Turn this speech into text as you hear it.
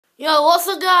Yo, what's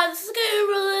up guys, this is Gaming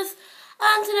Brothers,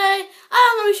 and today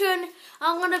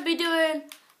I'm going to be doing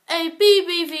a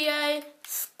BBVA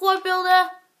squad builder.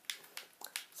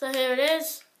 So here it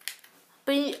is.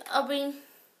 I've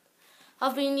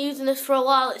been using this for a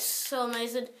while. It's so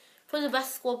amazing. Probably the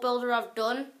best squad builder I've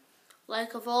done.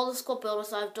 Like of all the squad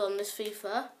builders I've done this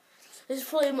FIFA, this is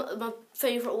probably my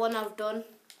favourite one I've done.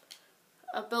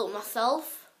 I built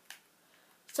myself.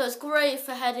 So it's great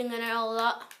for heading and all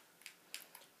that.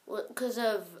 Because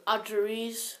of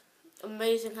Adjuri's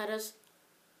amazing headers,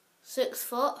 6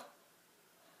 foot.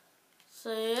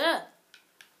 So yeah.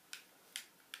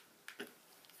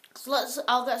 So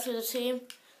I'll get through the team.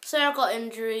 Sarah got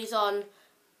injuries on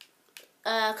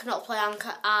cannot play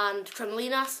Anchor and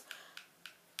Tremolinas.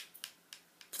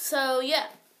 So yeah,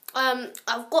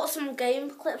 I've got some game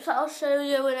clips that I'll show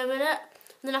you in a minute.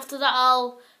 And then after that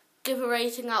I'll give a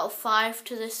rating out of 5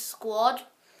 to this squad.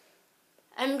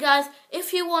 And guys,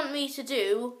 if you want me to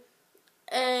do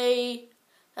a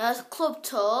club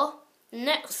tour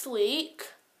next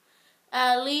week,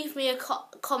 leave me a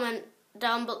comment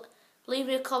down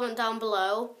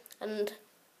below. And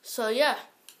so yeah.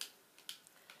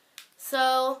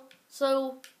 So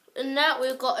in that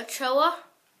we've got Ochoa.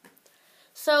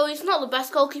 So he's not the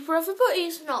best goalkeeper ever, but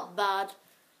he's not bad.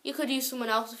 You could use someone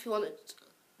else if you wanted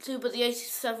to, but the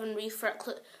 87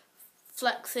 reflexes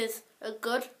are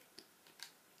good.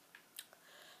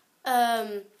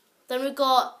 Then we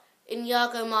got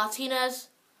Inigo Martinez.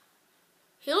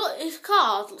 His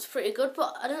card looks pretty good,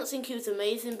 but I don't think he was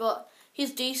amazing, but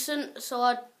he's decent, so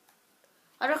I'd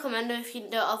recommend him if you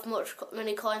don't have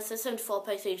many coins. So 74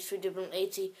 pace, 83 dribbling,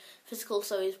 80 physical,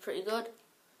 so he's pretty good.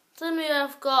 Then we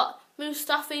have got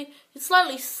Mustafi. He's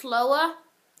slightly slower,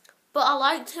 but I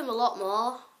liked him a lot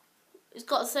more. He's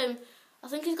got the same, I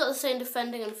think he's got the same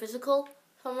defending and physical,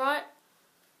 if I'm right.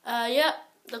 Yeah.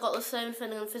 They've got the same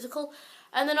defending and physical.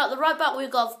 And then at the right back we've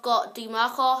got Di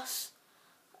Marcos,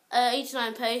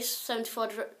 89 pace, 74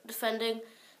 defending,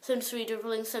 73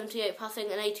 dribbling, 78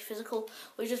 passing and 80 physical,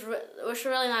 which are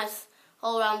really nice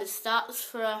all-rounded stats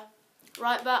for a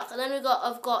right back. And then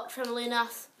I've got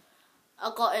Tremolinas.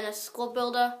 I got in a squad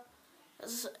builder.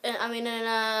 In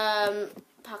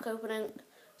pack opening.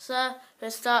 So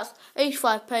it starts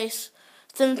 85 pace,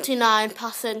 79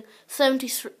 passing,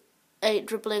 73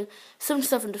 dribbling,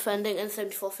 77 defending and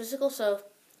 74 physical, so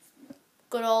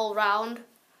good all round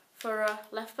for a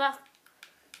left back.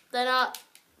 Then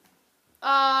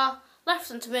our left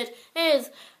centre mid is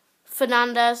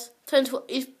Fernandez.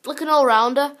 He's like an all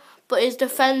rounder, but his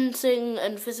defending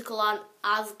and physical aren't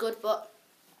as good, but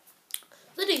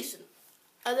they're decent.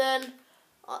 And then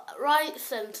right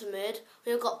centre mid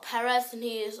we've got Perez, and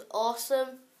he is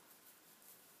awesome.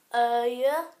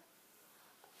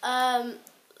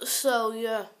 So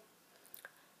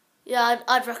yeah,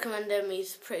 I'd recommend him.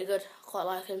 He's pretty good. I quite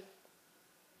like him.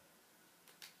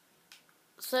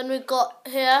 So then we've got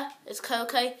here is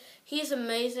Koke. He's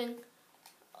amazing.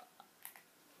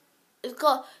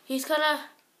 He's kind of,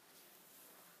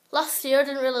 last year I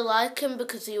didn't really like him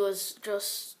because he was a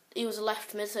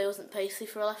left mid, so he wasn't pacey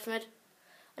for a left mid.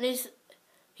 And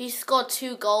he scored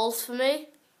 2 goals for me,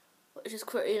 which is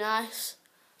pretty nice.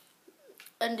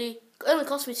 And he only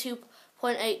cost me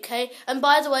 2.8k. And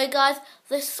by the way, guys,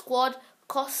 this squad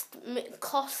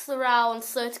costs around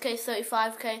 30k,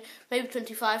 35k, maybe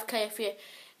 25k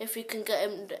if you can get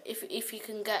him, if you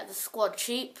can get the squad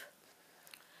cheap.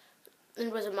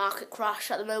 And with a market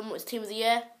crash at the moment, it's team of the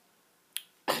year.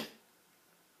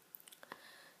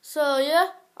 So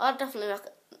yeah, I'd definitely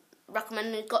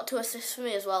recommend. He got 2 assists for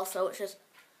me as well, so which is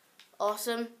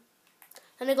awesome.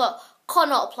 Then we got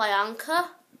cannot play Anchor.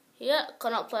 Yeah,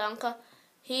 cannot play Anchor.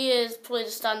 He is probably the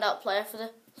standout player for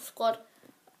the squad,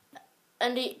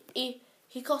 and he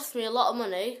cost me a lot of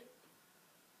money,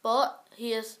 but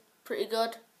he is pretty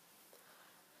good.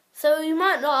 So he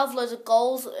might not have loads of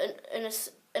goals and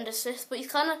assists, but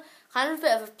he's kind of a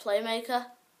bit of a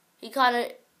playmaker.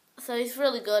 So he's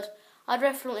really good. I'd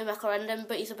definitely recommend him,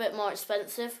 but he's a bit more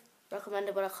expensive.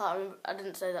 Recommended, but I can't remember. I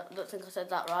didn't say that. I don't think I said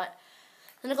that right.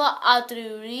 Then I got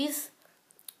Adjuri's.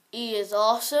 He is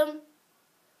awesome.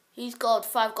 He's got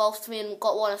 5 goals to me and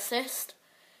got 1 assist.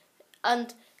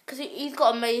 And because he's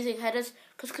got amazing headers,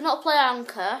 because cannot play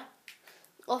Anchor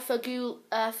or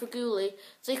Faguli.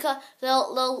 So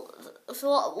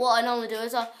what I normally do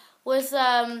is with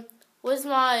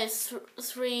my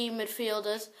 3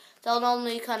 midfielders, they'll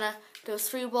normally kind of do a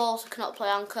through ball to cannot play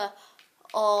Anchor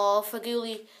or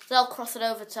Faguli. They'll cross it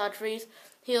over to Adjuri's.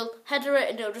 He'll header it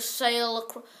and it'll just sail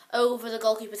over the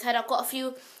goalkeeper's head. I've got a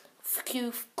few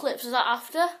clips of that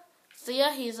after. So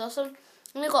yeah, he's awesome.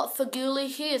 And we've got Faguli.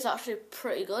 He is actually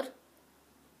pretty good.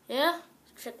 yeah,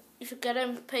 you should get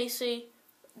him. Pacey,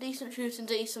 decent shooting,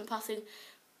 decent passing,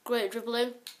 great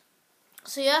dribbling.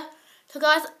 So yeah, so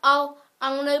guys, I'm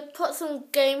gonna put some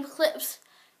game clips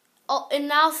in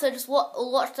now, so just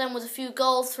watch them with a few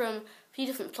goals from a few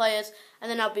different players,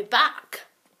 and then I'll be back.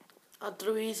 I'll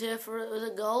do easier for it with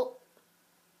a goal.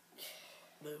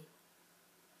 Boom.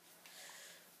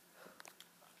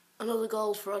 Another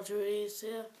goal for Rodriguez,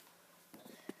 yeah.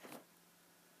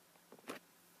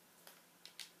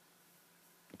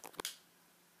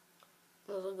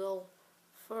 Another goal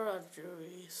for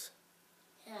Rodriguez.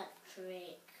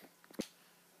 Hat-trick.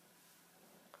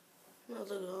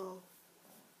 Another goal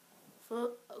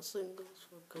for singles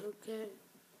for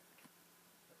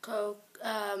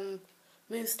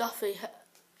Mustafi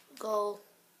goal.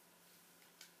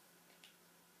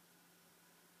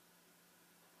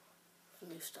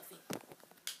 Mustafi.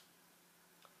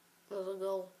 Another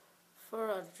goal for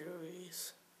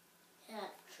Rodriguez.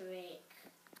 Hat-trick.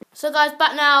 So guys,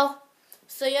 back now.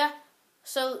 So yeah,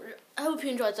 so I hope you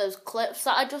enjoyed those clips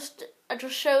that I just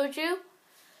showed you.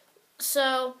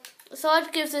 So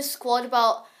I'd give this squad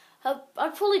about,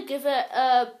 I'd probably give it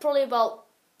probably about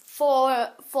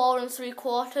 4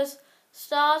 3/4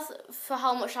 stars for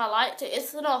how much I liked it.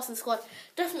 It's an awesome squad.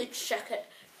 Definitely check it.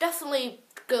 Definitely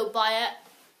go buy it.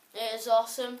 It is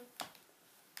awesome.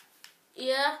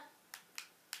 Yeah.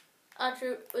 I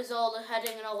drew with all the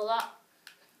heading and all of that.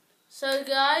 So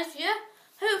guys, yeah.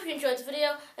 Hope you enjoyed the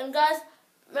video. And guys,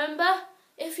 remember,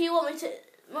 if you want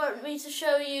me to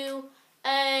show you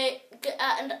and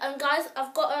guys,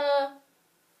 I've got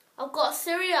a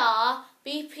Serie A,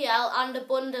 BPL, and a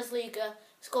Bundesliga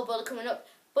squad builder coming up.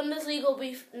 Bundesliga will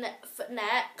be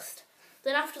next.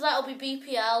 Then after that, it'll be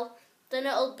BPL. Then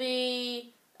it'll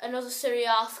be another Serie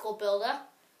A squad builder.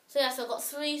 So yeah, so I've got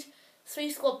three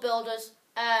squad builders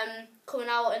coming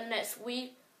out in the next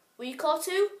week or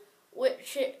two,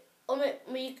 which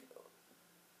only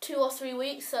 2 or 3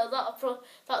 weeks. So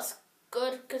that's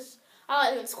good because I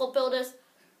like doing squad builders.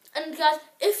 And guys,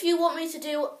 if you want me to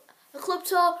do a club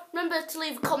tour, remember to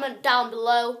leave a comment down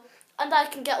below, and I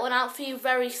can get one out for you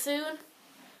very soon.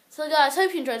 So guys,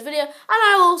 hope you enjoyed the video, and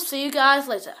I will see you guys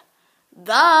later.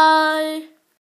 Bye!